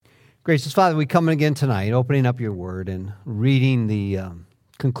Gracious Father, we come again tonight, opening up your word and reading the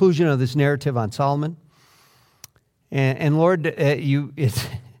conclusion of this narrative on Solomon. And Lord, it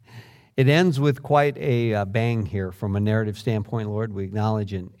ends with quite a bang here from a narrative standpoint, Lord. We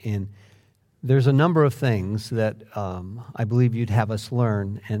acknowledge and there's a number of things that I believe you'd have us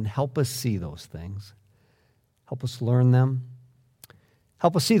learn, and help us see those things. Help us learn them.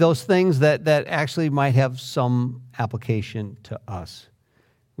 Help us see those things that actually might have some application to us.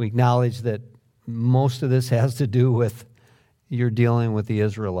 We acknowledge that most of this has to do with you're dealing with the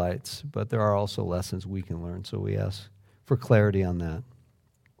Israelites, but there are also lessons we can learn, so we ask for clarity on that.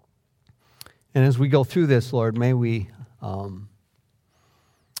 And as we go through this, Lord, may we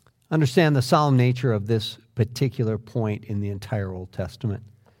understand the solemn nature of this particular point in the entire Old Testament,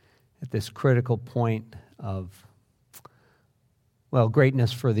 at this critical point of,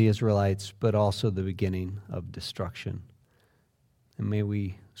 greatness for the Israelites, but also the beginning of destruction. And may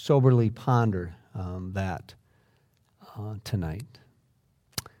we soberly ponder that tonight.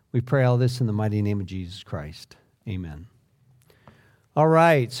 We pray all this in the mighty name of Jesus Christ. Amen. All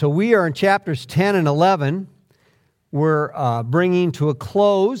right, so we are in chapters 10 and 11. We're bringing to a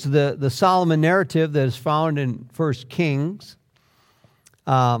close the Solomon narrative that is found in 1 Kings.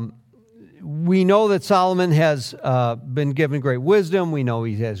 We know that Solomon has been given great wisdom. We know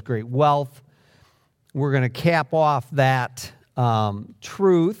he has great wealth. We're going to cap off that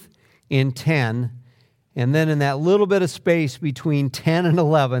truth in 10. And then in that little bit of space between 10 and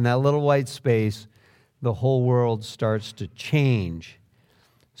 11, that little white space, the whole world starts to change.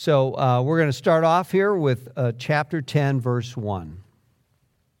 So we're going to start off here with chapter 10, verse 1.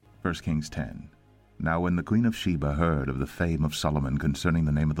 1 Kings 10. Now when the queen of Sheba heard of the fame of Solomon concerning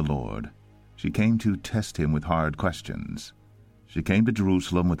the name of the Lord, she came to test him with hard questions. She came to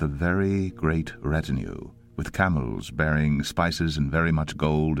Jerusalem with a very great retinue, with camels bearing spices and very much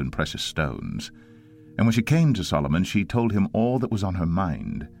gold and precious stones. And when she came to Solomon, she told him all that was on her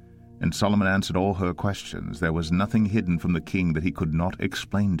mind. And Solomon answered all her questions. There was nothing hidden from the king that he could not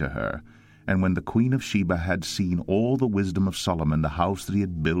explain to her. And when the queen of Sheba had seen all the wisdom of Solomon, the house that he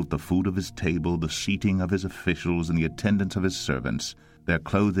had built, the food of his table, the seating of his officials, and the attendance of his servants, their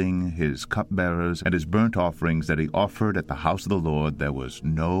clothing, his cupbearers, and his burnt offerings that he offered at the house of the Lord, there was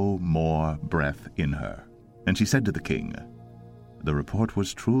no more breath in her. And she said to the king, The report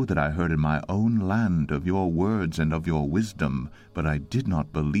was true that I heard in my own land of your words and of your wisdom, but I did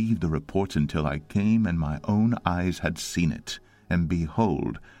not believe the report until I came and my own eyes had seen it. And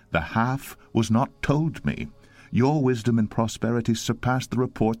behold, the half was not told me. Your wisdom and prosperity surpassed the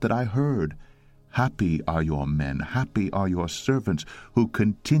report that I heard. Happy are your men, happy are your servants, who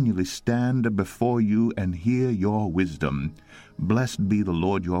continually stand before you and hear your wisdom. Blessed be the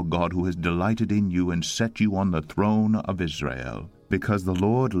Lord your God, who has delighted in you and set you on the throne of Israel. Because the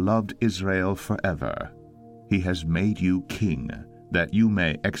Lord loved Israel forever, he has made you king, that you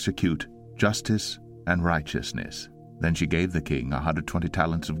may execute justice and righteousness. Then she gave the king 120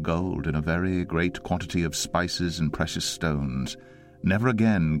 talents of gold, and a very great quantity of spices and precious stones. Never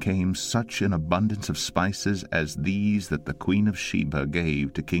again came such an abundance of spices as these that the queen of Sheba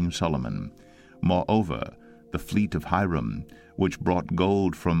gave to King Solomon. Moreover, the fleet of Hiram, which brought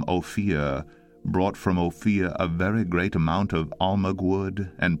gold from Ophir, brought from Ophir a very great amount of almug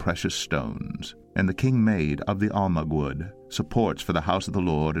wood and precious stones. And the king made of the almug wood supports for the house of the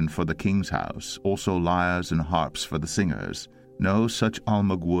Lord and for the king's house, also lyres and harps for the singers. No such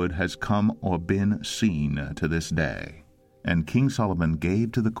almug wood has come or been seen to this day. And King Solomon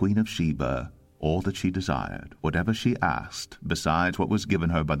gave to the queen of Sheba all that she desired, whatever she asked, besides what was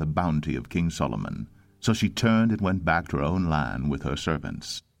given her by the bounty of King Solomon. So she turned and went back to her own land with her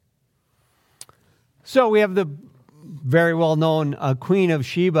servants. So we have the very well-known Queen of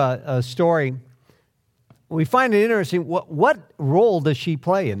Sheba story. We find it interesting. What role does she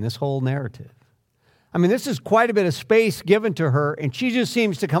play in this whole narrative? I mean, this is quite a bit of space given to her, and she just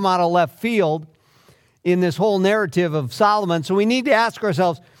seems to come out of left field in this whole narrative of Solomon. So we need to ask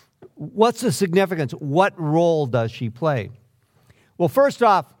ourselves, what's the significance? What role does she play? Well, first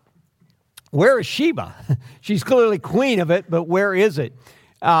off, where is Sheba? She's clearly queen of it, but where is it?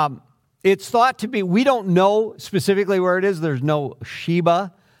 It's thought to be, we don't know specifically where it is. There's no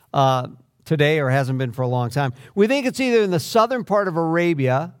Sheba today, or hasn't been for a long time. We think it's either in the southern part of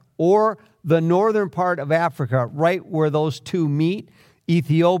Arabia or the northern part of Africa, right where those two meet.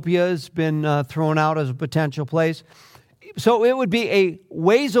 Ethiopia's been thrown out as a potential place. So it would be a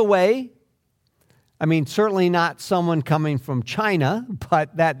ways away. I mean, certainly not someone coming from China,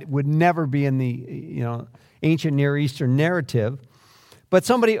 but that would never be in the ancient Near Eastern narrative. But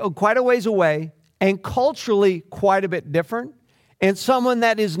somebody quite a ways away and culturally quite a bit different and someone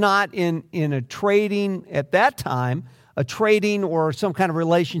that is not in a trading, at that time, a trading or some kind of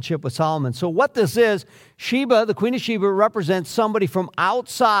relationship with Solomon. So what this is, Sheba, the Queen of Sheba, represents somebody from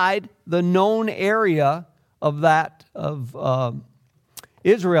outside the known area of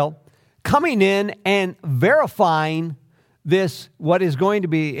Israel, coming in and verifying this, what is going to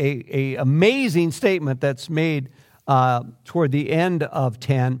be a amazing statement that's made toward the end of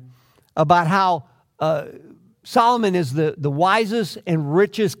 10 about how Solomon is the wisest and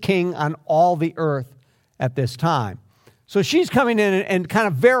richest king on all the earth at this time. So she's coming in and kind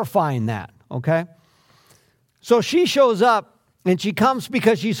of verifying that, okay? So she shows up, and she comes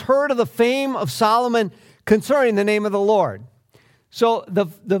because she's heard of the fame of Solomon concerning the name of the Lord. So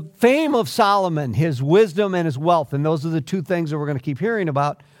the fame of Solomon, his wisdom and his wealth, and those are the two things that we're going to keep hearing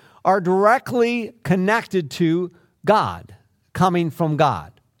about, are directly connected to God, coming from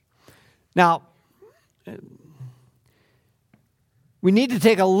God. Now, we need to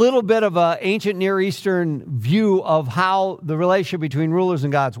take a little bit of an ancient Near Eastern view of how the relationship between rulers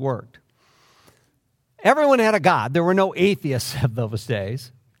and gods worked. Everyone had a god. There were no atheists of those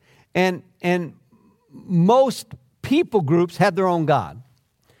days. And most people groups had their own god.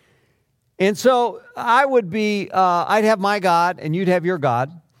 And so I'd have my god and you'd have your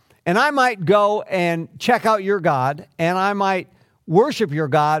god. And I might go and check out your god, and I might worship your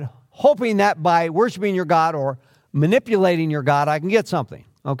god, hoping that by worshiping your god or manipulating your god, I can get something,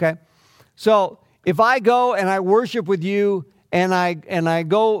 okay? So if I go and I worship with you and I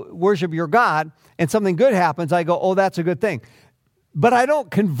go worship your god and something good happens, I go, oh, that's a good thing. But I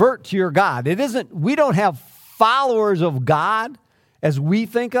don't convert to your god. We don't have followers of God as we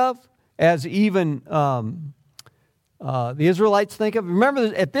think of, as even the Israelites think of.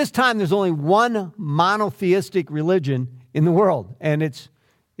 Remember, at this time, there's only one monotheistic religion in the world, and it's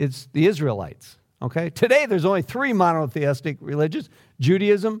the Israelites. Okay? Today, there's only three monotheistic religions: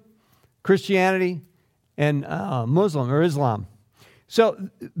 Judaism, Christianity, and Muslim or Islam. So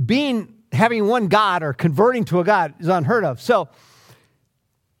having one God or converting to a God is unheard of. So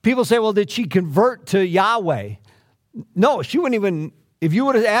people say, well, did she convert to Yahweh? No, she wouldn't even, if you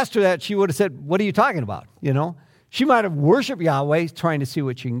would have asked her that, she would have said, what are you talking about? You know? She might have worshiped Yahweh trying to see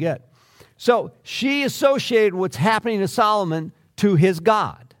what she can get. So she associated what's happening to Solomon to his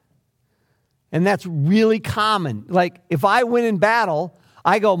God. And that's really common. Like, if I win in battle,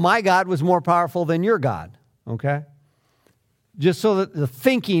 I go, my God was more powerful than your God, okay? Just so that the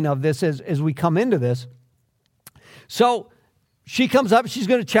thinking of this as we come into this. So she comes up, she's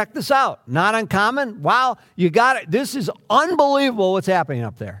going to check this out. Not uncommon. Wow, you got it. This is unbelievable what's happening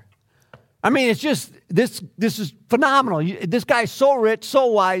up there. I mean, it's just, this is phenomenal. This guy's so rich, so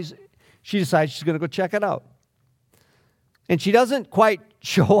wise. She decides she's going to go check it out. And she doesn't quite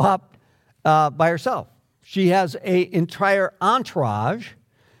show up by herself. She has an entire entourage,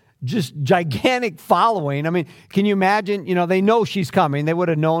 just gigantic following. I mean, can you imagine? You know, they know she's coming. They would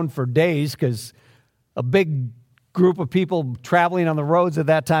have known for days because a big group of people traveling on the roads at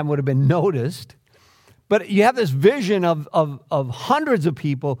that time would have been noticed. But you have this vision of hundreds of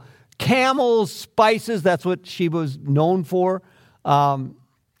people, camels, spices. That's what Sheba was known for.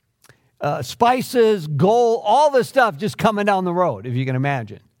 Spices, gold, all this stuff just coming down the road, if you can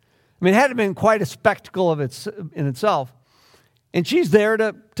imagine. I mean, it had been quite a spectacle in itself. And she's there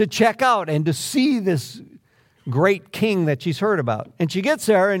to check out and to see this great king that she's heard about. And she gets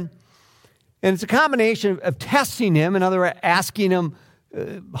there, and it's a combination of testing him, in other words, asking him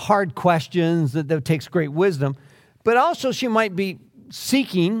hard questions that takes great wisdom. But also she might be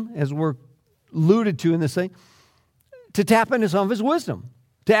seeking, as we're alluded to in this thing, to tap into some of his wisdom,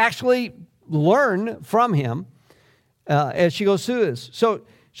 to actually learn from him as she goes through this. So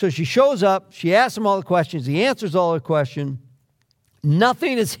she shows up, she asks him all the questions, he answers all the questions.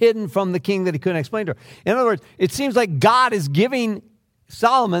 Nothing is hidden from the king that he couldn't explain to her. In other words, it seems like God is giving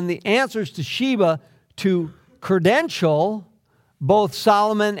Solomon the answers to Sheba to credential both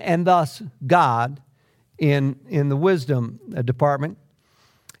Solomon and thus God in the wisdom department.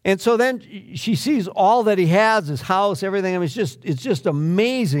 And so then she sees all that he has, his house, everything. I mean, it's just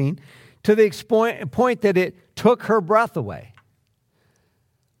amazing to the point that it took her breath away.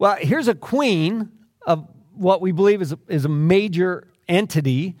 Well, here's a queen of what we believe is a major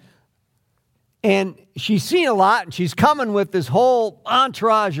entity, and she's seen a lot, and she's coming with this whole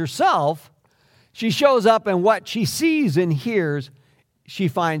entourage herself. She shows up, and what she sees and hears, she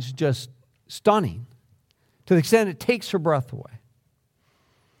finds just stunning, to the extent it takes her breath away.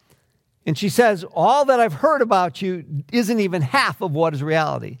 And she says, all that I've heard about you isn't even half of what is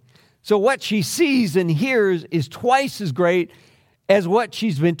reality. So what she sees and hears is twice as great, as what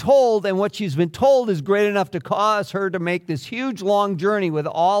she's been told, and what she's been told is great enough to cause her to make this huge, long journey with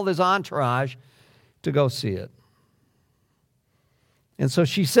all this entourage to go see it. And so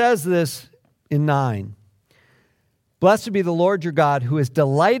she says this in 9. Blessed be the Lord your God, who has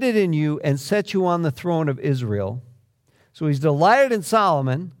delighted in you and set you on the throne of Israel. So he's delighted in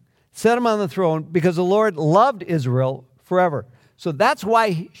Solomon, set him on the throne, because the Lord loved Israel forever. So that's why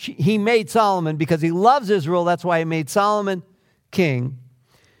he made Solomon, because he loves Israel. That's why he made Solomon king.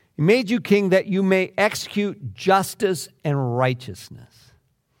 He made you king that you may execute justice and righteousness.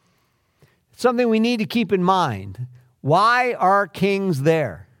 It's something we need to keep in mind. Why are kings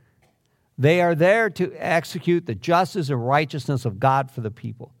there? They are there to execute the justice and righteousness of God for the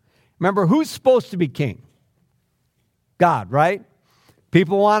people. Remember, who's supposed to be king? God, right?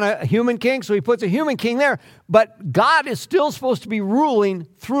 People want a human king, so he puts a human king there. But God is still supposed to be ruling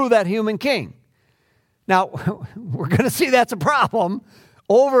through that human king. Now, we're going to see that's a problem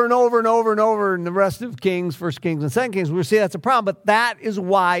over and over and over and over in the rest of Kings, 1 Kings and 2 Kings. We'll see that's a problem, but that is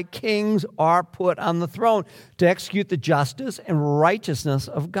why kings are put on the throne, to execute the justice and righteousness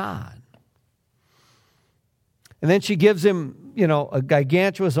of God. And then she gives him, a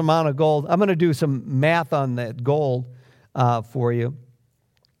gigantuous amount of gold. I'm going to do some math on that gold for you.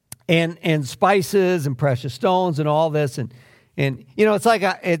 And spices and precious stones and all this. And it's like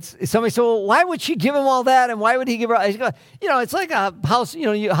somebody said, well, why would she give him all that? And why would he give her? It's like a house,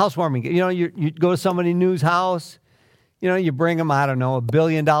 housewarming. You go to somebody new's house, you bring them, I don't know, $1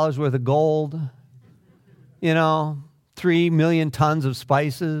 billion worth of gold, 3 million tons of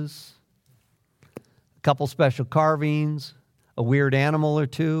spices, a couple special carvings, a weird animal or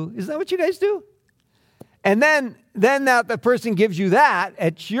two. Isn't that what you guys do? And then that the person gives you that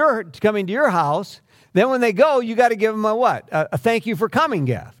coming to your house. Then when they go, you got to give them a what? A thank you for coming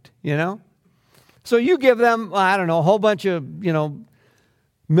gift, So you give them, I don't know, a whole bunch of,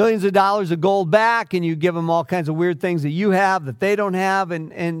 millions of dollars of gold back, and you give them all kinds of weird things that you have that they don't have,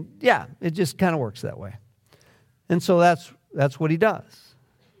 and yeah, it just kind of works that way. And so that's what he does.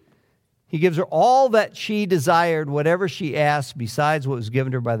 He gives her all that she desired, whatever she asked, besides what was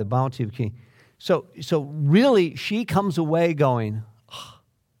given to her by the bounty of the king. So really, she comes away going, oh,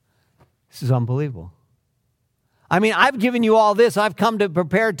 this is unbelievable. I mean, I've given you all this. I've come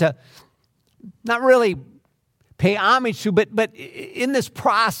prepared to not really pay homage to, but in this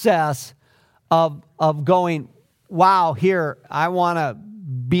process of going, wow, here, I want to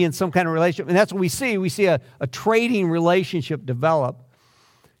be in some kind of relationship. And that's what we see. We see a trading relationship develop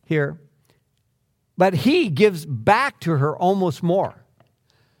here. But he gives back to her almost more.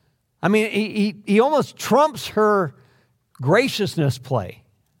 I mean, he almost trumps her graciousness play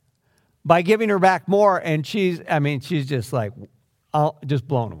by giving her back more, and she's just like, just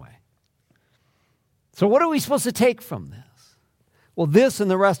blown away. So what are we supposed to take from this? Well, this and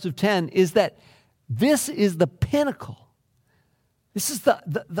the rest of 10 is that this is the pinnacle. This is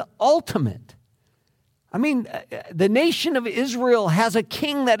the ultimate. I mean, the nation of Israel has a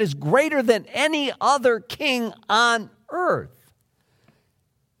king that is greater than any other king on earth.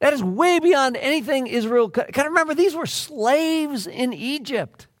 That is way beyond anything Israel could. Kind of remember, these were slaves in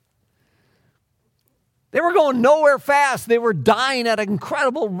Egypt. They were going nowhere fast. They were dying at an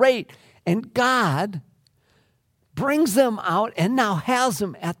incredible rate. And God brings them out and now has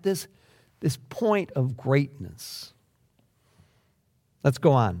them at this point of greatness. Let's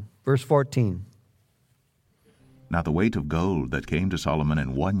go on. Verse 14. Now the weight of gold that came to Solomon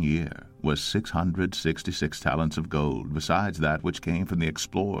in 1 year was 666 talents of gold, besides that which came from the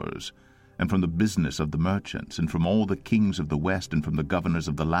explorers, and from the business of the merchants, and from all the kings of the west, and from the governors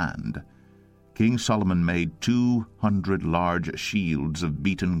of the land. King Solomon made 200 large shields of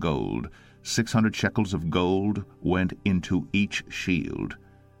beaten gold. 600 shekels of gold went into each shield.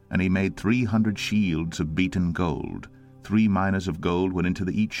 And he made 300 shields of beaten gold. 3 minas of gold went into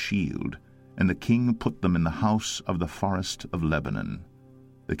each shield. And the king put them in the house of the forest of Lebanon.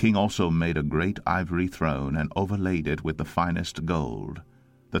 The king also made a great ivory throne, and overlaid it with the finest gold.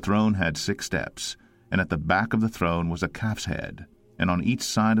 The throne had 6 steps, and at the back of the throne was a calf's head, and on each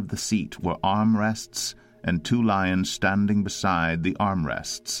side of the seat were armrests, and 2 lions standing beside the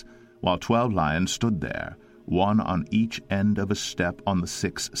armrests, while 12 lions stood there, one on each end of a step on the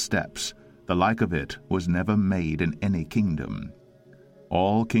 6 steps. The like of it was never made in any kingdom.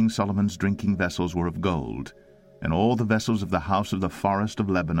 All King Solomon's drinking vessels were of gold, and all the vessels of the house of the forest of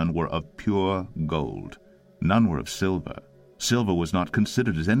Lebanon were of pure gold. None were of silver. Silver was not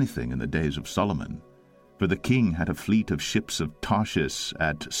considered as anything in the days of Solomon. For the king had a fleet of ships of Tarshish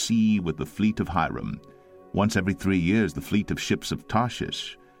at sea with the fleet of Hiram. Once every 3 years the fleet of ships of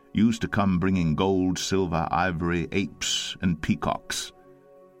Tarshish, used to come bringing gold, silver, ivory, apes, and peacocks.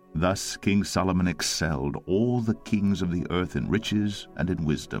 Thus King Solomon excelled all the kings of the earth in riches and in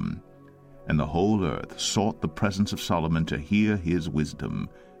wisdom. And the whole earth sought the presence of Solomon to hear his wisdom,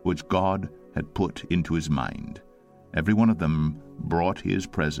 which God had put into his mind. Every one of them brought his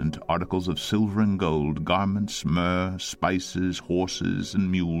present, articles of silver and gold, garments, myrrh, spices, horses,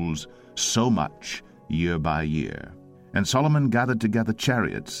 and mules, so much year by year. And Solomon gathered together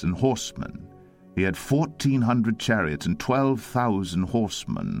chariots and horsemen. He had 1,400 chariots and 12,000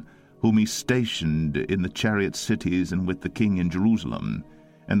 horsemen, whom he stationed in the chariot cities and with the king in Jerusalem.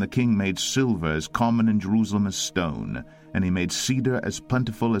 And the king made silver as common in Jerusalem as stone, and he made cedar as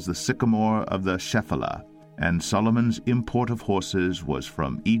plentiful as the sycamore of the Shephelah. And Solomon's import of horses was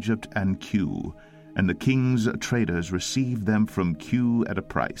from Egypt and Kue, and the king's traders received them from Kue at a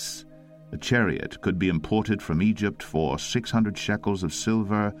price. A chariot could be imported from Egypt for 600 shekels of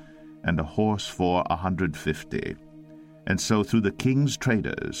silver, and a horse for 150. And so through the king's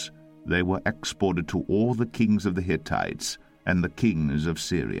traders they were exported to all the kings of the Hittites and the kings of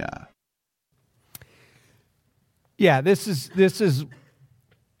Syria. Yeah, this is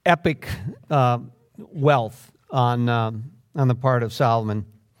epic wealth on the part of Solomon.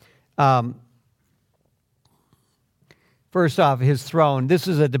 First off, his throne. This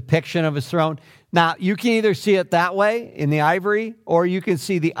is a depiction of his throne. Now, you can either see it that way in the ivory, or you can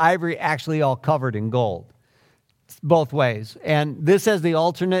see the ivory actually all covered in gold. It's both ways. And this has the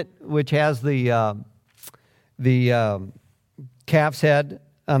alternate, which has the calf's head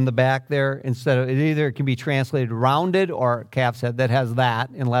on the back there. Instead of it can be translated rounded or calf's head that has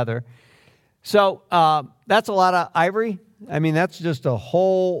that in leather. So that's a lot of ivory. I mean, that's just a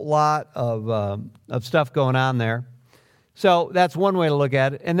whole lot of stuff going on there. So that's one way to look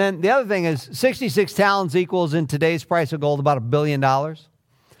at it. And then the other thing is 66 talents equals in today's price of gold about $1 billion.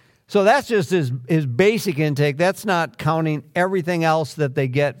 So that's just his basic intake. That's not counting everything else that they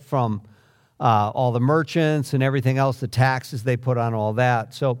get from all the merchants and everything else, the taxes they put on all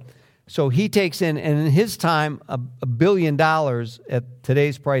that. So he takes in, and in his time, $1 billion at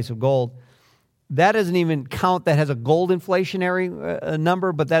today's price of gold. That doesn't even count, that has a gold inflationary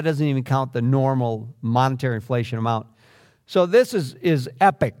number, but that doesn't even count the normal monetary inflation amount. So this is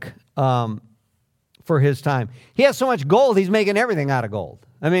epic for his time. He has so much gold, he's making everything out of gold.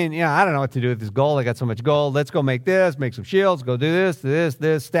 I mean, I don't know what to do with this gold. I got so much gold. Let's go make this, make some shields, go do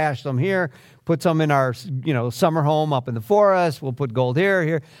this, stash some here, put some in our, summer home up in the forest. We'll put gold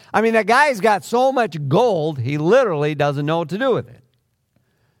here. I mean, that guy's got so much gold, he literally doesn't know what to do with it.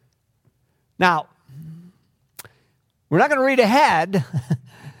 Now, we're not going to read ahead,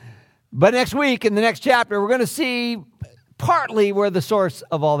 but next week in the next chapter, we're going to see partly where the source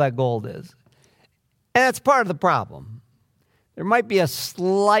of all that gold is. And that's part of the problem. There might be a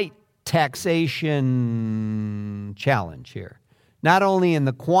slight taxation challenge here, not only in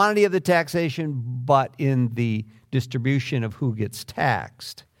the quantity of the taxation, but in the distribution of who gets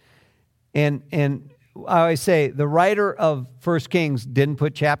taxed. And I always say the writer of 1 Kings didn't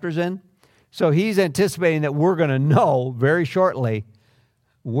put chapters in, so he's anticipating that we're going to know very shortly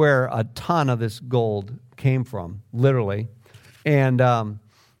where a ton of this gold came from, literally, and the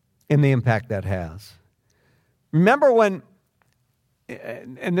impact that has. Remember when,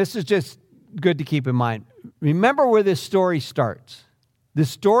 and this is just good to keep in mind, remember where this story starts. This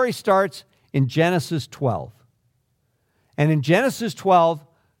story starts in Genesis 12. And in Genesis 12,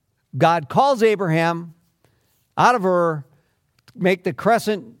 God calls Abraham out of Ur, make the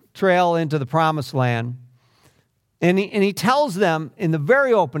crescent trail into the promised land. And he tells them in the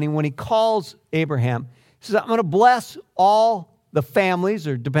very opening, when he calls Abraham, he says, I'm going to bless all the families,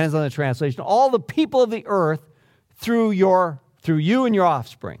 or depends on the translation, all the people of the earth through you and your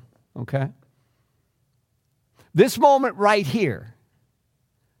offspring. Okay? This moment right here,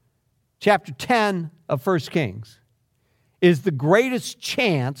 chapter 10 of 1 Kings, is the greatest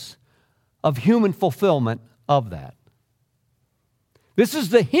chance of human fulfillment of that. This is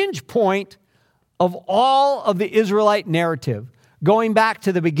the hinge point of all of the Israelite narrative, going back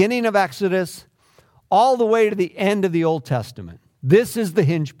to the beginning of Exodus, all the way to the end of the Old Testament. This is the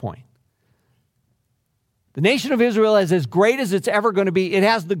hinge point. The nation of Israel is as great as it's ever going to be. It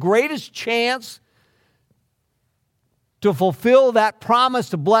has the greatest chance to fulfill that promise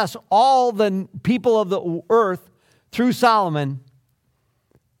to bless all the people of the earth through Solomon,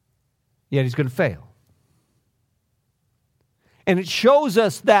 yet he's going to fail. And it shows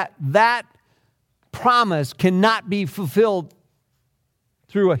us that that promise cannot be fulfilled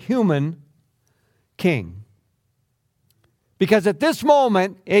through a human king. Because at this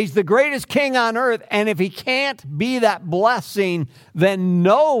moment, he's the greatest king on earth, and if he can't be that blessing, then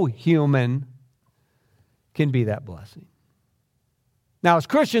no human can be that blessing. Now, as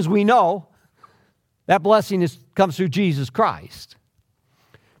Christians, we know that blessing comes through Jesus Christ.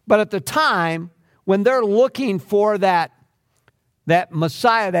 But at the time, when they're looking for that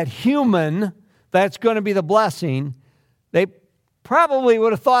Messiah, that human that's going to be the blessing, they probably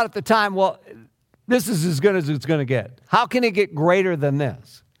would have thought at the time, well, this is as good as it's going to get. How can it get greater than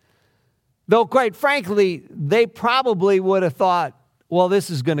this? Though, quite frankly, they probably would have thought, well, this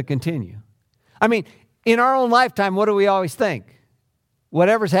is going to continue. I mean, in our own lifetime, what do we always think?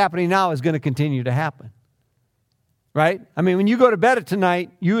 Whatever's happening now is going to continue to happen. Right? I mean, when you go to bed at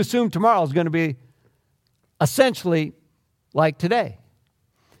tonight, you assume tomorrow is going to be essentially like today.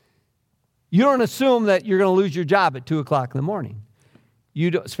 You don't assume that you're going to lose your job at 2 o'clock in the morning.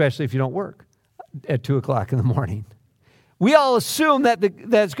 You don't, especially if you don't work at 2 o'clock in the morning. We all assume that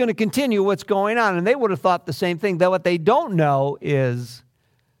it's going to continue what's going on, and they would have thought the same thing. That what they don't know is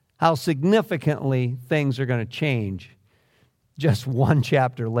how significantly things are going to change just one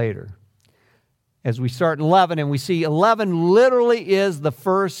chapter later. As we start in 11, and we see 11 literally is the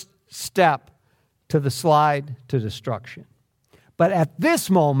first step to the slide to destruction. But at this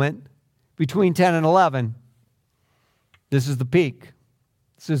moment, between 10 and 11, this is the peak.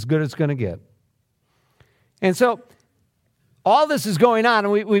 It's as good as it's going to get. And so, all this is going on,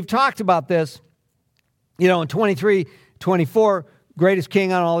 and we've talked about this, in 23, 24, greatest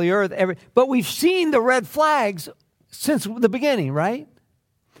king on all the earth. But we've seen the red flags since the beginning, right?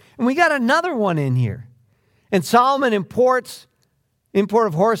 And we got another one in here. And Solomon import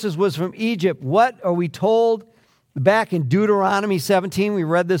of horses was from Egypt. What are we told back in Deuteronomy 17? We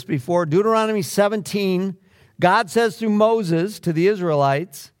read this before. Deuteronomy 17, God says through Moses to the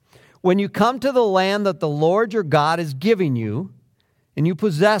Israelites, when you come to the land that the Lord your God is giving you, and you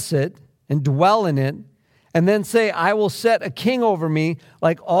possess it and dwell in it, and then say, I will set a king over me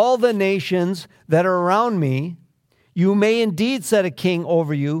like all the nations that are around me, you may indeed set a king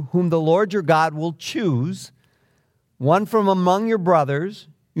over you, whom the Lord your God will choose, one from among your brothers.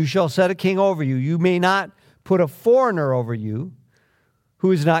 You shall set a king over you. You may not put a foreigner over you,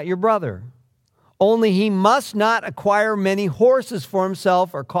 who is not your brother. Only he must not acquire many horses for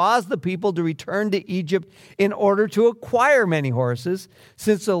himself or cause the people to return to Egypt in order to acquire many horses,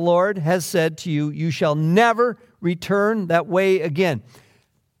 since the Lord has said to you, you shall never return that way again.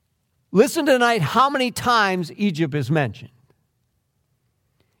 Listen tonight how many times Egypt is mentioned.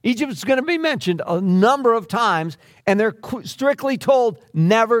 Egypt is going to be mentioned a number of times, and they're strictly told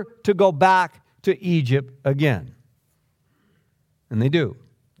never to go back to Egypt again. And they do.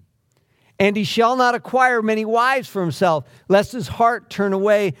 And he shall not acquire many wives for himself, lest his heart turn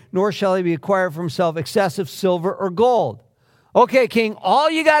away, nor shall he be acquired for himself excessive silver or gold. Okay, king, all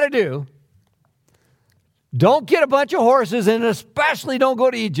you got to do, don't get a bunch of horses, and especially don't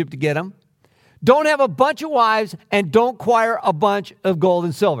go to Egypt to get them. Don't have a bunch of wives, and don't acquire a bunch of gold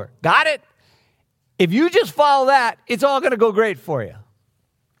and silver. Got it? If you just follow that, it's all going to go great for you.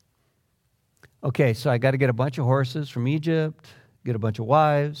 Okay, so I got to get a bunch of horses from Egypt, get a bunch of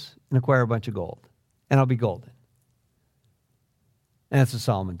wives, and acquire a bunch of gold. And I'll be golden. And that's what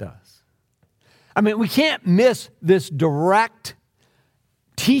Solomon does. I mean, we can't miss this direct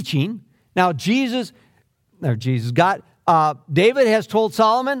teaching. Now, David has told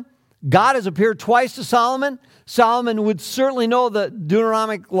Solomon, God has appeared twice to Solomon. Solomon would certainly know the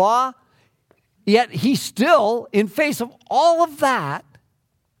Deuteronomic law, yet he still, in face of all of that,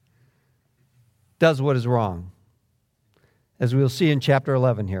 does what is wrong, as we'll see in chapter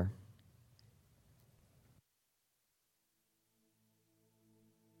 11 here.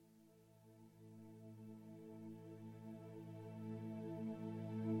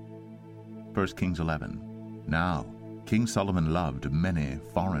 First Kings 11. Now, King Solomon loved many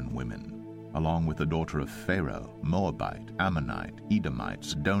foreign women, along with the daughter of Pharaoh, Moabite, Ammonite, Edomite,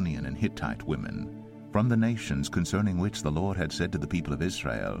 Sidonian, and Hittite women, from the nations concerning which the Lord had said to the people of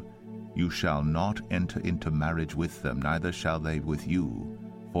Israel, You shall not enter into marriage with them, neither shall they with you,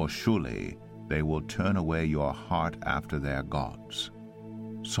 for surely they will turn away your heart after their gods.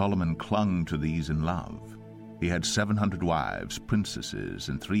 Solomon clung to these in love. He had 700 wives, princesses,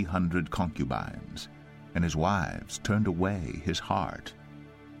 and 300 concubines, and his wives turned away his heart.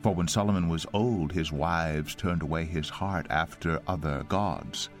 For when Solomon was old, his wives turned away his heart after other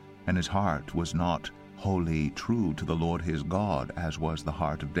gods, and his heart was not wholly true to the Lord his God, as was the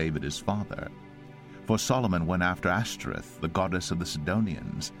heart of David his father. For Solomon went after Ashtoreth, the goddess of the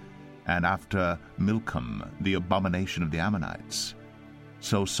Sidonians, and after Milcom, the abomination of the Ammonites.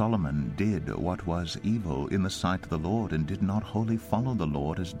 So Solomon did what was evil in the sight of the Lord, and did not wholly follow the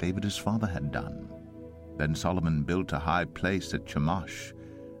Lord as David his father had done. Then Solomon built a high place at Chemosh,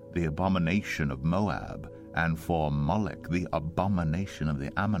 the abomination of Moab, and for Molech, the abomination of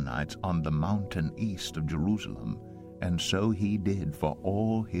the Ammonites, on the mountain east of Jerusalem. And so he did for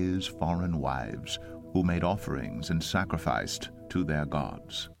all his foreign wives, who made offerings and sacrificed to their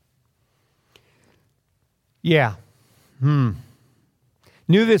gods. Yeah.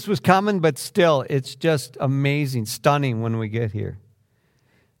 Knew this was coming, but still, it's just amazing, stunning when we get here.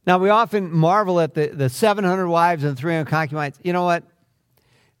 Now, we often marvel at the 700 wives and 300 concubines. You know what?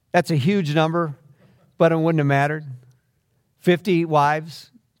 That's a huge number, but it wouldn't have mattered. 50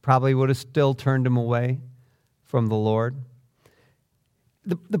 wives probably would have still turned him away from the Lord.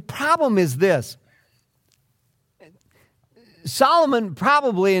 The problem is this. Solomon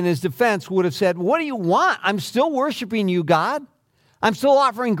probably in his defense would have said, what do you want? I'm still worshiping you, God. I'm still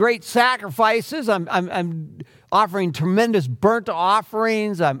offering great sacrifices. I'm offering tremendous burnt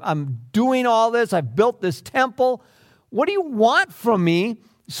offerings. I'm doing all this. I've built this temple. What do you want from me?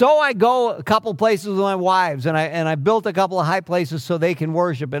 So I go a couple places with my wives, and I built a couple of high places so they can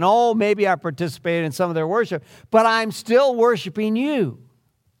worship. And maybe I participated in some of their worship, but I'm still worshiping you.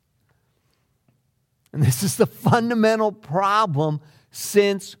 And this is the fundamental problem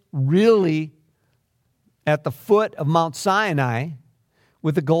since really at the foot of Mount Sinai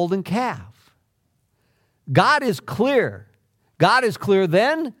with the golden calf. God is clear. God is clear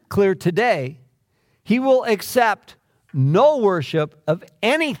then, clear today. He will accept no worship of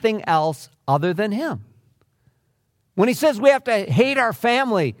anything else other than Him. When He says we have to hate our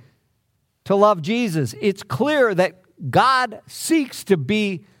family to love Jesus, it's clear that God seeks to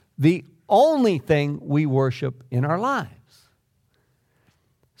be the only thing we worship in our lives.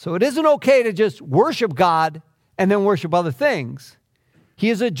 So it isn't okay to just worship God and then worship other things. He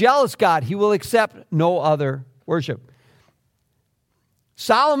is a jealous God. He will accept no other worship.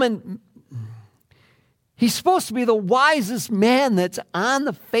 Solomon, he's supposed to be the wisest man that's on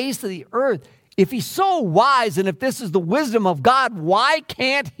the face of the earth. If he's so wise and if this is the wisdom of God, why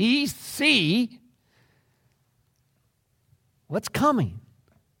can't he see what's coming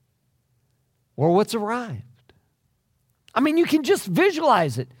or what's arrived? I mean, you can just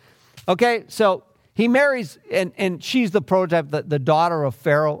visualize it. Okay, so he marries, and she's the prototype, the daughter of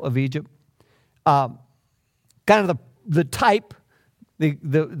Pharaoh of Egypt. Kind of the type,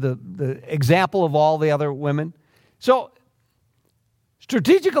 the example of all the other women. So,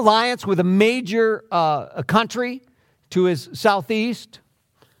 strategic alliance with a major a country to his southeast.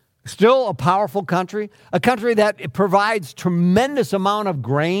 Still a powerful country. A country that provides tremendous amount of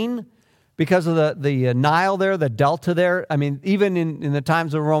grain because of the Nile there, the delta there. I mean, even in the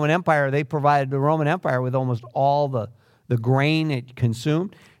times of the Roman Empire, they provided the Roman Empire with almost all the grain it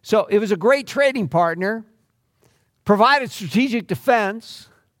consumed. So it was a great trading partner, provided strategic defense.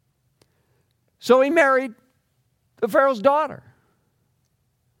 So he married the Pharaoh's daughter.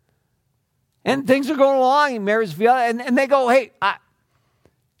 And things are going along. He marries Fiona, and they go, hey,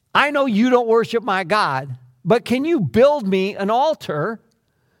 I know you don't worship my God, but can you build me an altar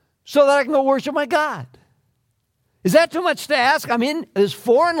so that I can go worship my God? Is that too much to ask? I'm in this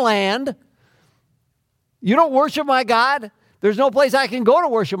foreign land. You don't worship my God. There's no place I can go to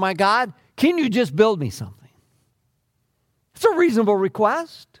worship my God. Can you just build me something? It's a reasonable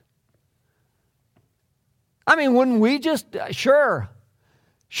request. I mean, wouldn't we just, sure,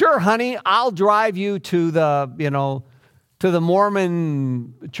 honey, I'll drive you to the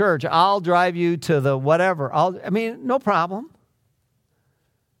Mormon church. I'll drive you to the whatever. No problem.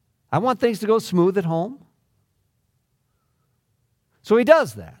 I want things to go smooth at home. So he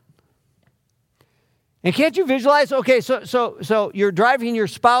does that. And can't you visualize? Okay, so you're driving your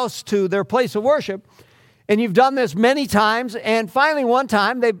spouse to their place of worship, and you've done this many times, and finally one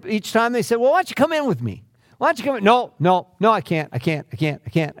time, each time they said, well, why don't you come in with me? Why don't you come in? No, I can't.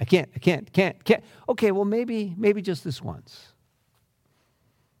 Okay, well, maybe just this once.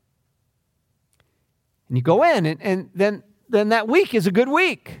 And you go in, and then that week is a good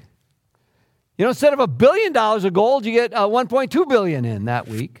week. You know, instead of $1 billion of gold, you get $1.2 billion in that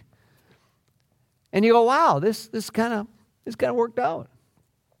week. And you go, wow, this kind of worked out.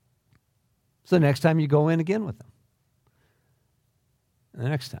 So the next time you go in again with them. And the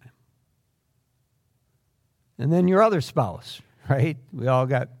next time. And then your other spouse, right? We all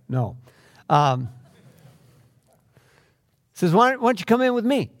got, no. Says, why don't you come in with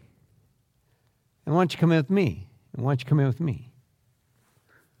me? And why don't you come in with me? And why don't you come in with me?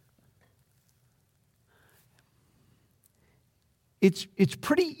 It's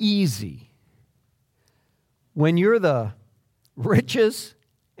pretty easy when you're the richest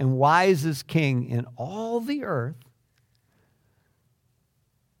and wisest king in all the earth,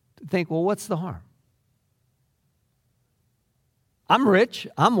 to think, well, what's the harm? I'm rich,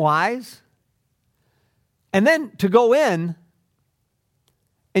 I'm wise. And then to go in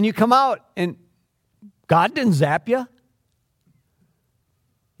and you come out and God didn't zap you.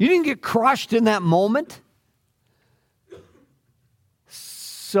 You didn't get crushed in that moment.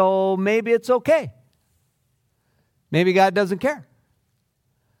 So maybe it's okay. Maybe God doesn't care.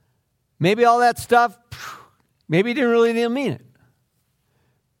 Maybe all that stuff, maybe he didn't mean it.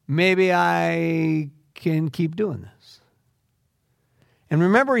 Maybe I can keep doing this. And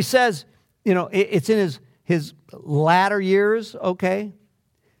remember, he says, it's in his latter years, okay,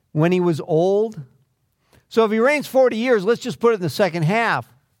 when he was old. So if he reigns 40 years, let's just put it in the second half.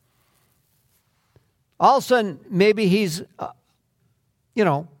 All of a sudden, maybe he's, a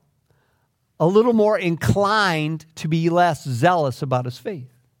little more inclined to be less zealous about his faith.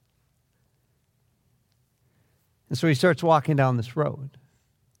 And so he starts walking down this road.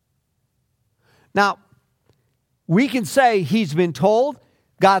 Now, we can say he's been told,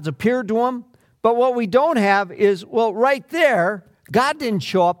 God's appeared to him, but what we don't have is, well, right there, God didn't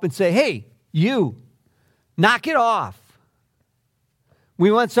show up and say, hey, you, knock it off.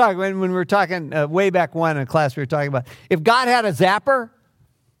 We once talked, when we were talking way back when in class, we were talking about, if God had a zapper,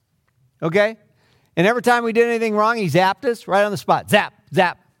 okay, and every time we did anything wrong, he zapped us right on the spot. Zap,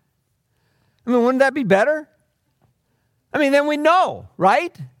 zap. I mean, wouldn't that be better? I mean, then we know,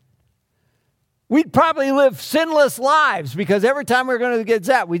 right? We'd probably live sinless lives because every time we're going to get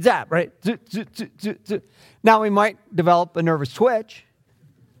zapped, we'd zap, right? Now we might develop a nervous twitch.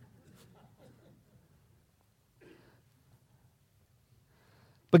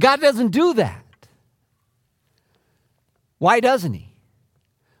 But God doesn't do that. Why doesn't he?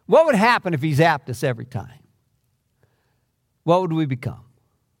 What would happen if he zapped us every time? What would we become?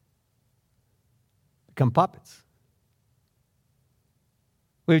 Become puppets.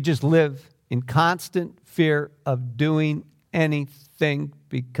 We would just live in constant fear of doing anything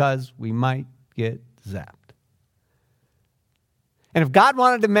because we might get zapped. And if God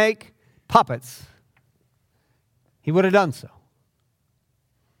wanted to make puppets, he would have done so.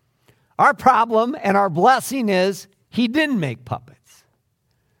 Our problem and our blessing is he didn't make puppets.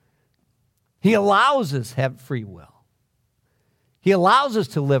 He allows us to have free will. He allows us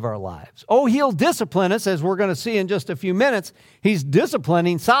to live our lives. Oh, he'll discipline us, as we're going to see in just a few minutes. He's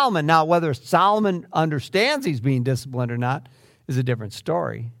disciplining Solomon. Now, whether Solomon understands he's being disciplined or not is a different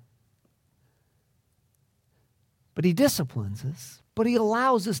story. But he disciplines us, but he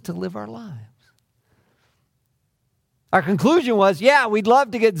allows us to live our lives. Our conclusion was, yeah, we'd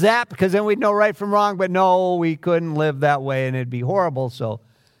love to get zapped because then we'd know right from wrong, but no, we couldn't live that way and it'd be horrible, so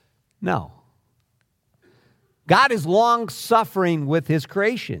no. God is long-suffering with his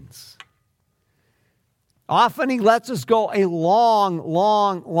creations. Often he lets us go a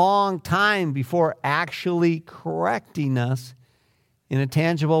long time before actually correcting us in a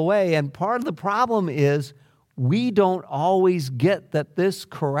tangible way. And part of the problem is we don't always get that this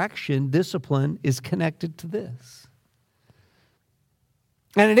correction, discipline, is connected to this.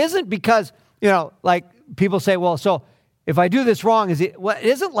 And it isn't because, like people say, well, so if I do this wrong, it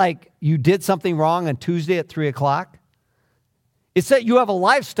isn't like you did something wrong on Tuesday at 3 o'clock. It's that you have a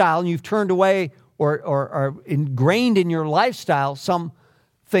lifestyle and you've turned away or ingrained in your lifestyle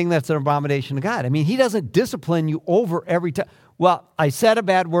something that's an abomination to God. I mean, he doesn't discipline you over every time. Well, I said a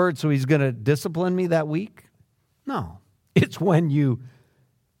bad word, so he's going to discipline me that week? No. It's when you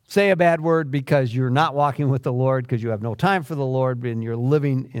say a bad word because you're not walking with the Lord, because you have no time for the Lord, and you're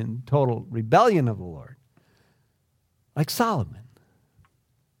living in total rebellion of the Lord. Like Solomon.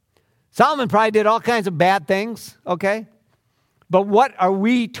 Solomon probably did all kinds of bad things, okay? But what are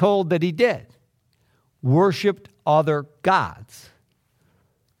we told that he did? Worshipped other gods.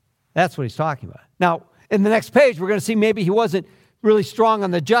 That's what he's talking about. Now, in the next page, we're going to see maybe he wasn't really strong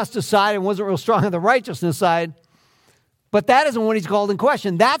on the justice side and wasn't real strong on the righteousness side. But that isn't what he's called in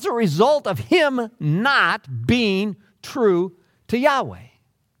question. That's a result of him not being true to Yahweh.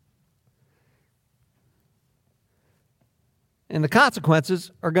 And the consequences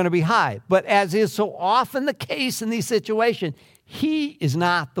are going to be high. But as is so often the case in these situations, he is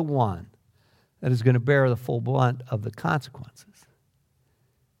not the one that is going to bear the full brunt of the consequences.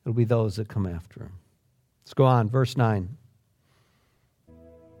 It'll be those that come after him. Let's go on, verse 9.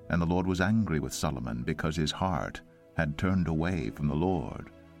 And the Lord was angry with Solomon because his heart had turned away from the Lord,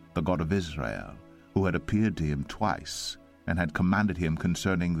 the God of Israel, who had appeared to him twice, and had commanded him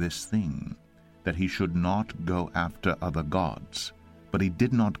concerning this thing, that he should not go after other gods. But he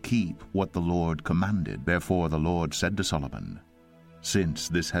did not keep what the Lord commanded. Therefore the Lord said to Solomon, Since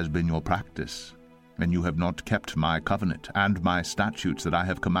this has been your practice, and you have not kept my covenant and my statutes that I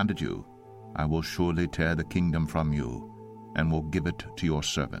have commanded you, I will surely tear the kingdom from you, and will give it to your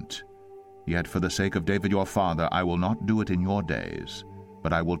servant. Yet for the sake of David your father, I will not do it in your days,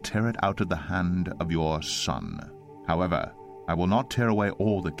 but I will tear it out of the hand of your son. However, I will not tear away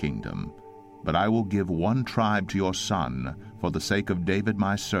all the kingdom, but I will give one tribe to your son for the sake of David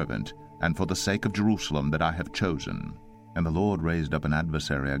my servant, and for the sake of Jerusalem that I have chosen." And the Lord raised up an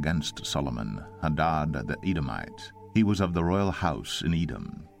adversary against Solomon, Hadad the Edomite. He was of the royal house in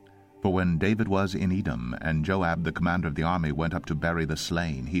Edom. For when David was in Edom, and Joab the commander of the army went up to bury the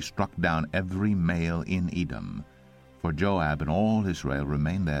slain, he struck down every male in Edom. For Joab and all Israel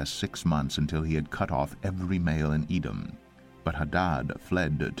remained there 6 months until he had cut off every male in Edom. But Hadad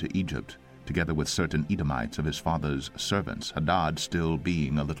fled to Egypt, together with certain Edomites of his father's servants, Hadad still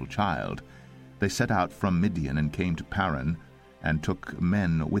being a little child. They set out from Midian and came to Paran, and took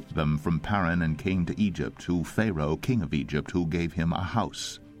men with them from Paran and came to Egypt, to Pharaoh king of Egypt, who gave him a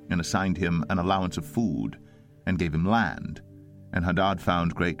house, and assigned him an allowance of food, and gave him land. And Hadad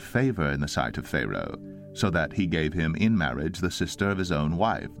found great favor in the sight of Pharaoh, so that he gave him in marriage the sister of his own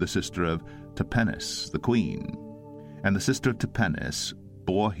wife, the sister of Tapenes the queen. And the sister of Tapenes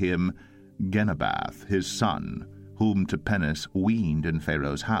bore him Genubath his son, whom Tapenes weaned in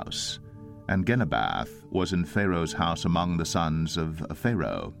Pharaoh's house. And Genubath was in Pharaoh's house among the sons of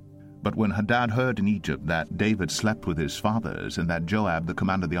Pharaoh. But when Hadad heard in Egypt that David slept with his fathers, and that Joab the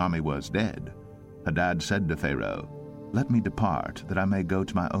commander of the army was dead, Hadad said to Pharaoh, "Let me depart, that I may go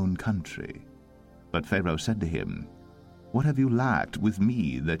to my own country." But Pharaoh said to him, "What have you lacked with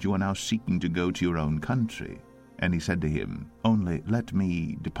me, that you are now seeking to go to your own country?" And he said to him, "Only let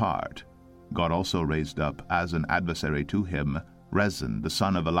me depart." God also raised up as an adversary to him Rezin the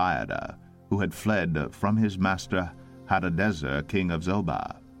son of Eliada, who had fled from his master Hadadezer king of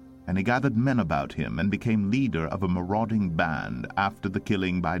Zobah. And he gathered men about him, and became leader of a marauding band after the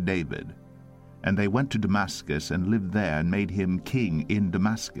killing by David. And they went to Damascus, and lived there, and made him king in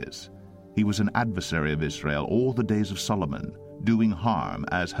Damascus. He was an adversary of Israel all the days of Solomon, doing harm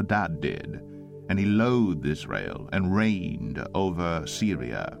as Hadad did. And he loathed Israel, and reigned over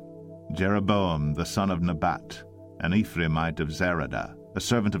Syria. Jeroboam the son of Nebat, an Ephraimite of Zeradah, a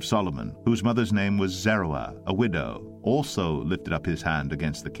servant of Solomon, whose mother's name was Zeruah, a widow, also lifted up his hand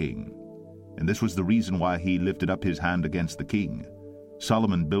against the king. And this was the reason why he lifted up his hand against the king.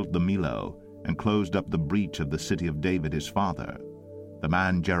 Solomon built the Millo, and closed up the breach of the city of David his father. The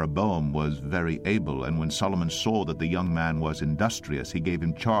man Jeroboam was very able, and when Solomon saw that the young man was industrious, he gave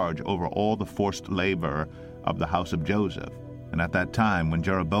him charge over all the forced labor of the house of Joseph. And at that time, when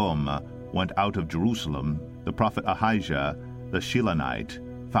Jeroboam went out of Jerusalem, the prophet Ahijah the Shilonite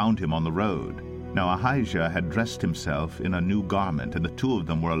found him on the road. Now Ahijah had dressed himself in a new garment, and the two of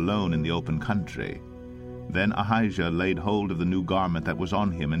them were alone in the open country. Then Ahijah laid hold of the new garment that was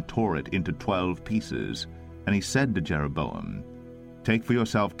on him, and tore it into 12 pieces. And he said to Jeroboam, "Take for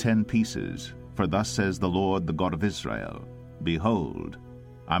yourself 10 pieces, for thus says the Lord, the God of Israel, Behold,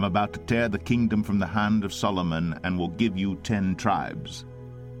 I am about to tear the kingdom from the hand of Solomon, and will give you 10 tribes.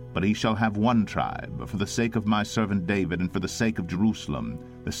 But he shall have 1 tribe, for the sake of my servant David, and for the sake of Jerusalem,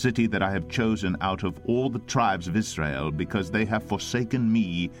 the city that I have chosen out of all the tribes of Israel, because they have forsaken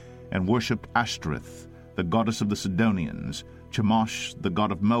me, and worshipped Ashtoreth, the goddess of the Sidonians, Chemosh, the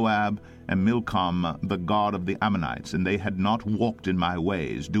god of Moab, and Milcom, the god of the Ammonites, and they had not walked in my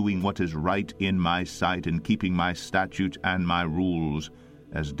ways, doing what is right in my sight, and keeping my statutes and my rules,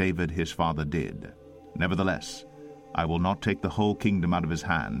 as David his father did. Nevertheless, I will not take the whole kingdom out of his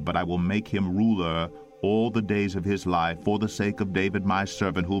hand, but I will make him ruler all the days of his life, for the sake of David my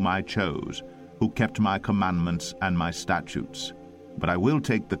servant, whom I chose, who kept my commandments and my statutes. But I will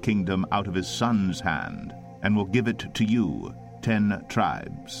take the kingdom out of his son's hand, and will give it to you, 10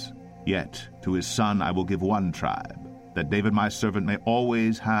 tribes. Yet to his son I will give 1 tribe, that David my servant may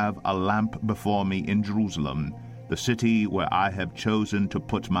always have a lamp before me in Jerusalem, the city where I have chosen to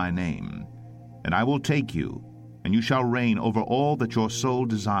put my name. And I will take you, and you shall reign over all that your soul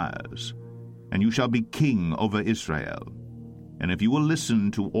desires, and you shall be king over Israel. And if you will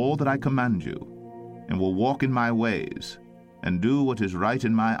listen to all that I command you, and will walk in my ways, and do what is right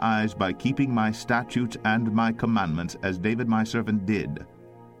in my eyes by keeping my statutes and my commandments, as David my servant did,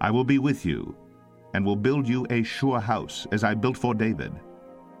 I will be with you, and will build you a sure house, as I built for David,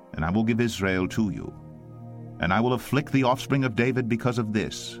 and I will give Israel to you. And I will afflict the offspring of David because of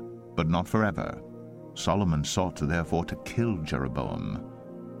this, but not forever." Solomon sought therefore to kill Jeroboam.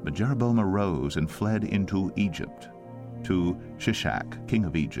 But Jeroboam arose and fled into Egypt, to Shishak king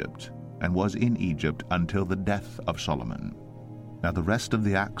of Egypt, and was in Egypt until the death of Solomon. Now the rest of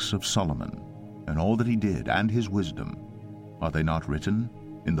the acts of Solomon, and all that he did, and his wisdom, are they not written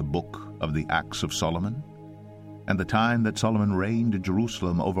in the book of the acts of Solomon? And the time that Solomon reigned in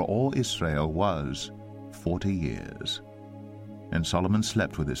Jerusalem over all Israel was 40 years. And Solomon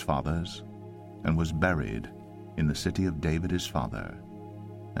slept with his fathers, and was buried in the city of David his father,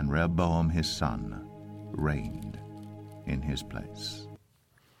 and Rehoboam his son reigned in his place.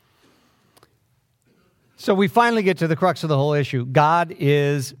 So we finally get to the crux of the whole issue. God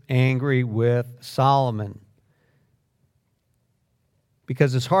is angry with Solomon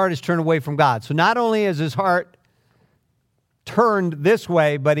because his heart is turned away from God. So not only is his heart turned this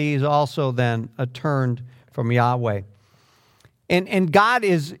way, but he's also then turned from Yahweh. And God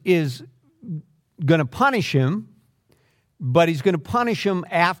is going to punish him, but he's going to punish him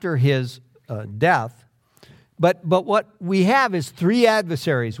after his death. But what we have is three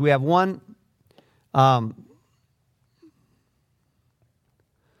adversaries. We have one, I don't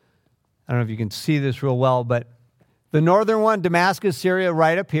know if you can see this real well, but the northern one, Damascus, Syria,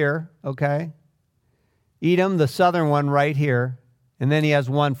 right up here, okay? Edom, the southern one, right here. And then he has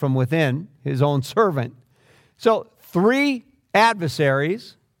one from within, his own servant. So three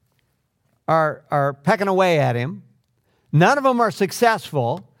adversaries are pecking away at him. None of them are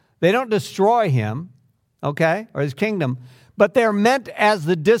successful. They don't destroy him, okay, or his kingdom, but they're meant as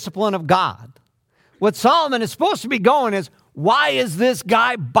the discipline of God. What Solomon is supposed to be going is, why is this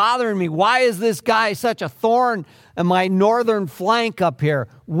guy bothering me? Why is this guy such a thorn in my northern flank up here?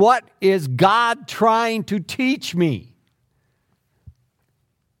 What is God trying to teach me?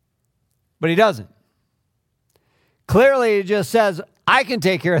 But he doesn't. Clearly, he just says, I can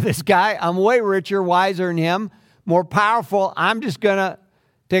take care of this guy. I'm way richer, wiser than him, more powerful. I'm just going to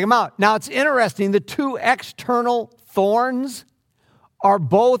take him out. Now, it's interesting. The two external thorns are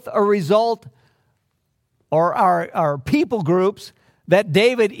both a result or are people groups that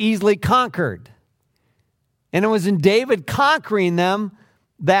David easily conquered. And it was in David conquering them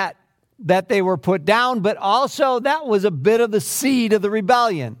that they were put down, but also that was a bit of the seed of the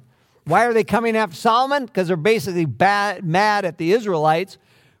rebellion. Why are they coming after Solomon? Because they're basically mad at the Israelites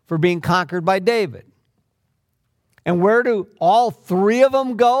for being conquered by David. And where do all three of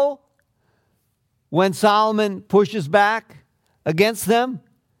them go when Solomon pushes back against them?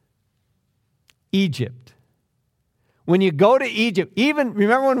 Egypt. When you go to Egypt, even,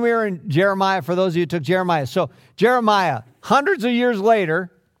 remember when we were in Jeremiah, for those of you who took Jeremiah. So Jeremiah, hundreds of years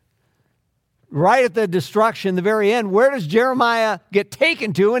later, right at the destruction, the very end, where does Jeremiah get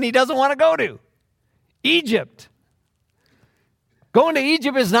taken to and he doesn't want to go to? Egypt. Going to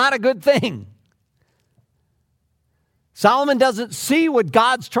Egypt is not a good thing. Solomon doesn't see what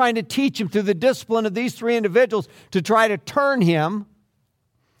God's trying to teach him through the discipline of these three individuals to try to turn him.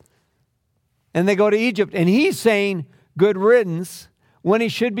 And they go to Egypt. And he's saying, good riddance, when he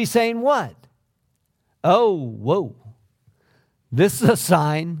should be saying what? Oh, whoa. This is a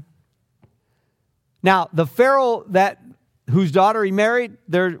sign. Now, the Pharaoh whose daughter he married,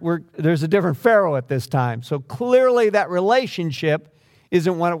 there's a different Pharaoh at this time. So clearly that relationship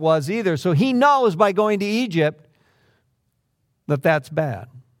isn't what it was either. So he knows by going to Egypt that that's bad.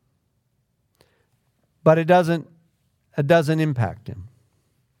 But it doesn't impact him.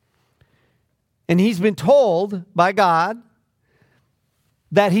 And he's been told by God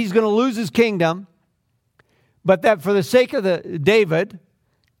that he's going to lose his kingdom, but that for the sake of David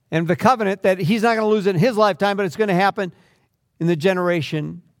and the covenant, that he's not going to lose it in his lifetime, but it's going to happen in the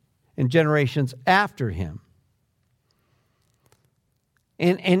generation and generations after him.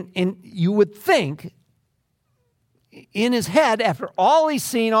 And you would think in his head, after all he's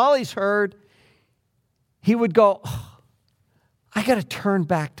seen, all he's heard, he would go, oh, I got to turn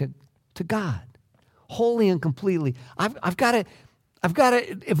back to God. Wholly and completely. I've got to,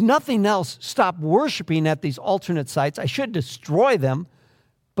 if nothing else, stop worshiping at these alternate sites. I should destroy them.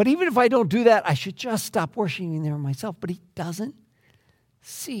 But even if I don't do that, I should just stop worshiping there myself. But he doesn't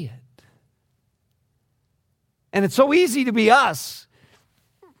see it. And it's so easy to be us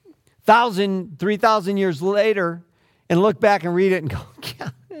 1,000, 3,000 years later and look back and read it and go,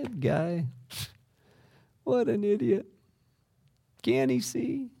 God, that guy, what an idiot. Can he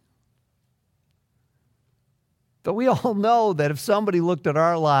see? But we all know that if somebody looked at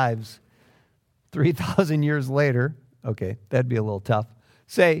our lives 3,000 years later, okay, that'd be a little tough.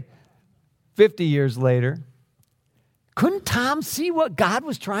 Say 50 years later, couldn't Tom see what God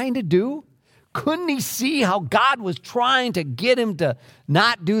was trying to do? Couldn't he see how God was trying to get him to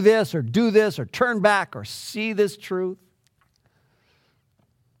not do this or turn back or see this truth?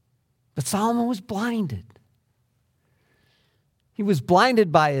 But Solomon was blinded. He was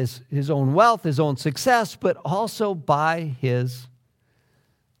blinded by his own wealth, his own success, but also by his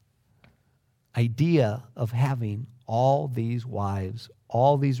idea of having all these wives,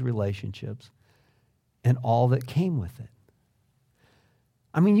 all these relationships, and all that came with it.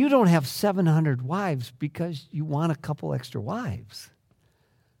 I mean, you don't have 700 wives because you want a couple extra wives.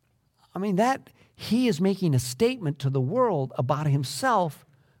 I mean, he is making a statement to the world about himself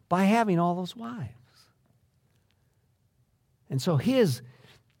by having all those wives. And so his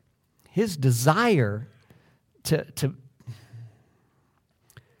desire to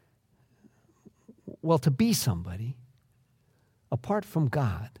be somebody apart from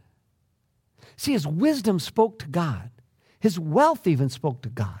God. See, his wisdom spoke to God. His wealth even spoke to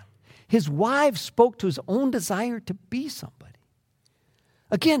God. His wives spoke to his own desire to be somebody.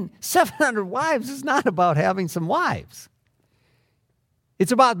 Again, 700 wives is not about having some wives.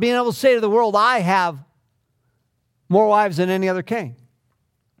 It's about being able to say to the world, I have more wives than any other king.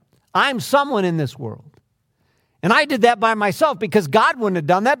 I'm someone in this world. And I did that by myself because God wouldn't have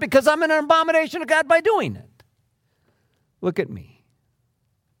done that because I'm an abomination to God by doing it. Look at me.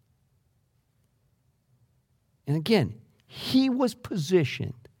 And again, he was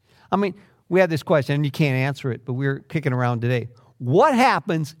positioned. I mean, we had this question, and you can't answer it, but we're kicking around today. What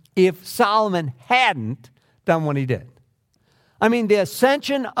happens if Solomon hadn't done what he did? I mean, the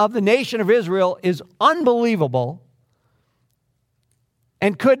ascension of the nation of Israel is unbelievable.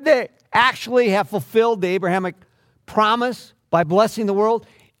 And could they actually have fulfilled the Abrahamic promise by blessing the world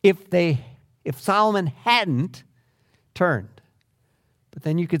if Solomon hadn't turned? But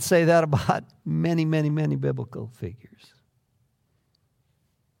then you could say that about many, many, many biblical figures.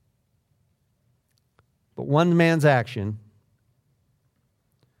 But one man's action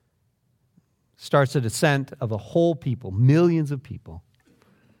starts a descent of a whole people, millions of people.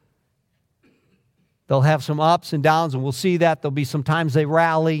 They'll have some ups and downs, and we'll see that. There'll be some times they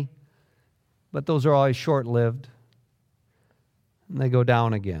rally, but those are always short-lived. And they go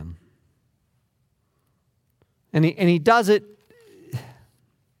down again. And he does it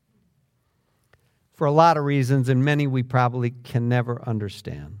for a lot of reasons, and many we probably can never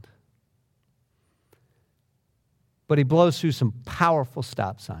understand. But he blows through some powerful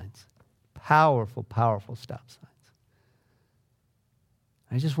stop signs. Powerful, powerful stop signs.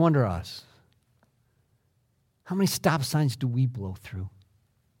 I just wonder us, how many stop signs do we blow through?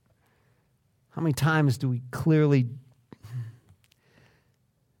 How many times do we clearly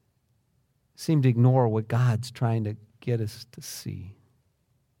seem to ignore what God's trying to get us to see?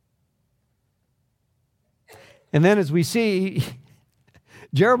 And then as we see,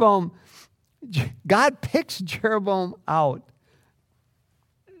 Jeroboam, God picks Jeroboam out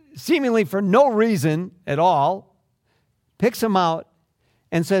seemingly for no reason at all, picks him out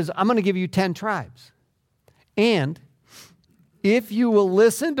and says, I'm going to give you 10 tribes. And if you will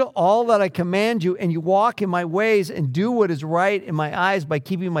listen to all that I command you and you walk in my ways and do what is right in my eyes by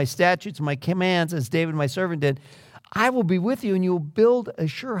keeping my statutes and my commands as David my servant did, I will be with you and you will build a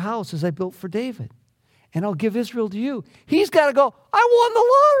sure house as I built for David. And I'll give Israel to you. He's got to go, I won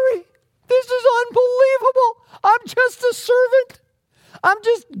the lottery. This is unbelievable. I'm just a servant. I'm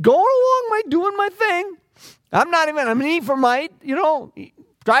just going along, doing my thing. I'm an Ephraimite,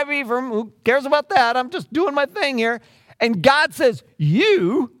 tribe of Ephraim, who cares about that? I'm just doing my thing here. And God says,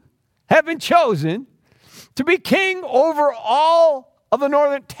 you have been chosen to be king over all of the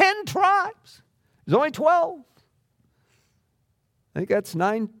northern 10 tribes. There's only 12. I think that's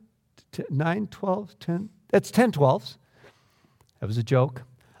 9, 12, 10. That's 10 12s. That was a joke.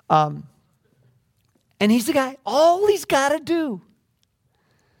 And he's the guy, all he's got to do.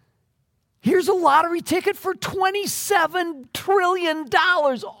 Here's a lottery ticket for $27 trillion.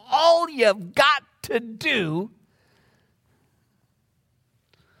 All you've got to do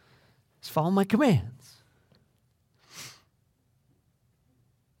is follow my commands.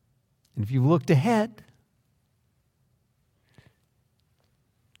 And if you've looked ahead,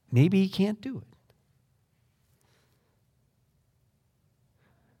 maybe he can't do it.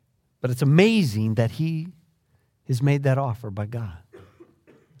 But it's amazing that he is made that offer by God.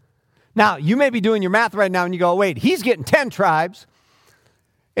 Now, you may be doing your math right now and you go, wait, he's getting 10 tribes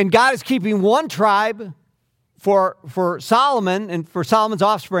and God is keeping one tribe for Solomon and for Solomon's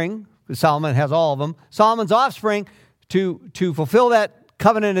offspring, because Solomon has all of them, Solomon's offspring to fulfill that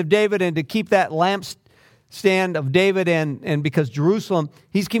covenant of David and to keep that lampstand of David and because Jerusalem,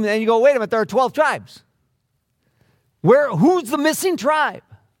 he's keeping, and you go, wait a minute, there are 12 tribes. Who's the missing tribe?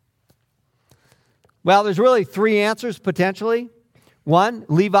 Well, there's really 3 answers potentially. One,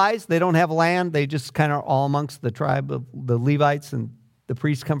 Levites, they don't have land. They just kind of all amongst the tribe of the Levites, and the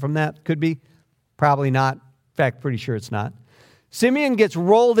priests come from that. Could be. Probably not. In fact, pretty sure it's not. Simeon gets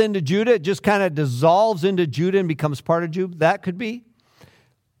rolled into Judah. It just kind of dissolves into Judah and becomes part of Judah. That could be.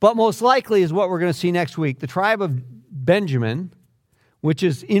 But most likely is what we're going to see next week. The tribe of Benjamin, which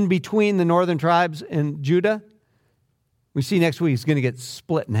is in between the northern tribes and Judah, we see next week is going to get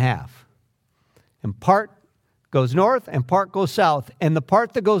split in half. And part goes north and part goes south. And the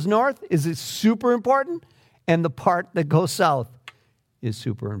part that goes north is super important, and the part that goes south is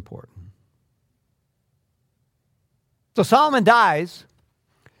super important. So Solomon dies,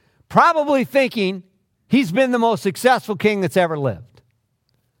 probably thinking he's been the most successful king that's ever lived.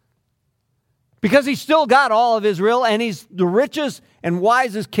 Because he's still got all of Israel, and he's the richest and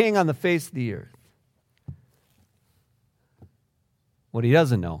wisest king on the face of the earth. What he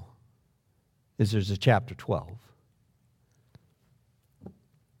doesn't know is there's a chapter 12.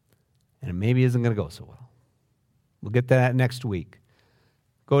 And it maybe isn't going to go so well. We'll get to that next week.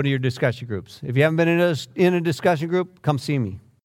 Go to your discussion groups. If you haven't been in a discussion group, come see me.